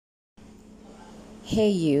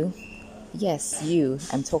Hey you, yes you,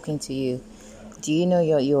 I'm talking to you. Do you know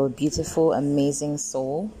you're a beautiful, amazing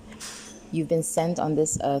soul? You've been sent on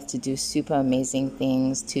this earth to do super amazing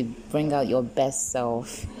things, to bring out your best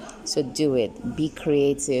self. So do it. Be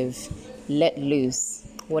creative. Let loose.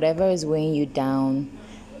 Whatever is weighing you down,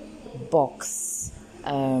 box,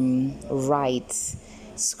 write,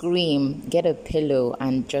 scream, get a pillow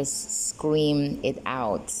and just scream it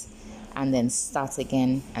out. And then start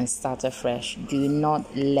again and start afresh. Do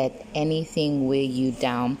not let anything weigh you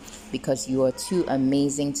down because you are too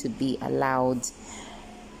amazing to be allowed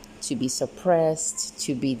to be suppressed,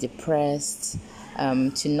 to be depressed,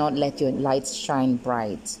 to not let your light shine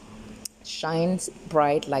bright. Shine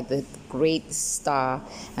bright like the great star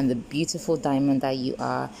and the beautiful diamond that you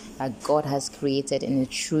are, that God has created in a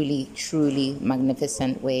truly, truly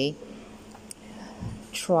magnificent way.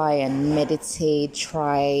 Try and meditate,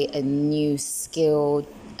 try a new skill,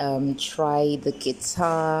 try the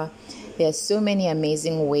guitar. There are so many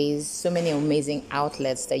amazing ways, so many amazing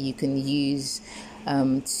outlets that you can use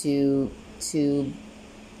to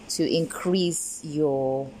increase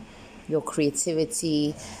your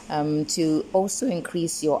creativity, to also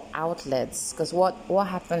increase your outlets. Because what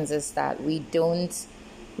happens is that we don't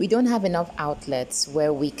have enough outlets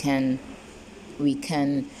where we can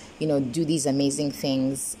do these amazing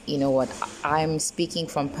things. You know what, I'm speaking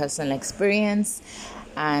from personal experience,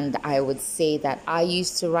 and I would say that I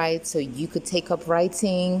used to write, so you could take up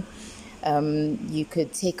writing. You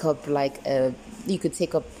could take up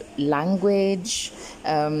language.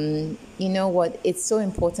 You know what, it's so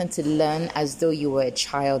important to learn as though you were a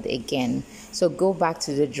child again. So go back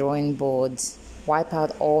to the drawing board, wipe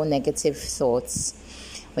out all negative thoughts.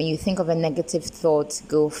 When you think of a negative thought,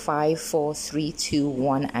 go 5, 4, 3, 2,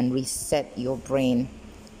 1 and reset your brain.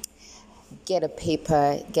 Get a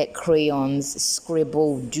paper, get crayons,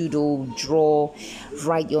 scribble, doodle, draw,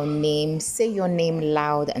 write your name, say your name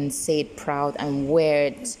loud and say it proud and wear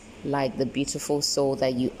it like the beautiful soul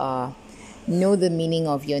that you are. Know the meaning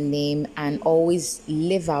of your name and always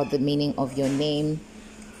live out the meaning of your name.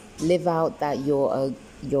 Live out that you're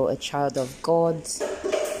a child of God.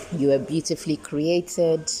 You are beautifully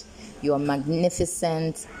created, you are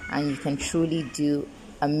magnificent, and you can truly do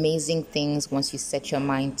amazing things once you set your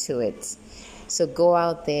mind to it. So go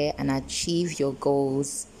out there and achieve your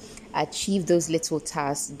goals, achieve those little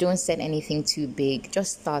tasks. Don't set anything too big,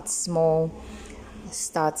 just start small,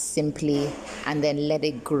 start simply, and then let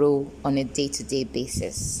it grow on a day-to-day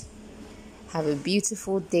basis. Have a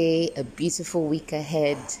beautiful day, a beautiful week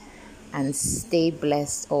ahead. And stay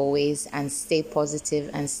blessed always, and stay positive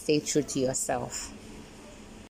and stay true to yourself.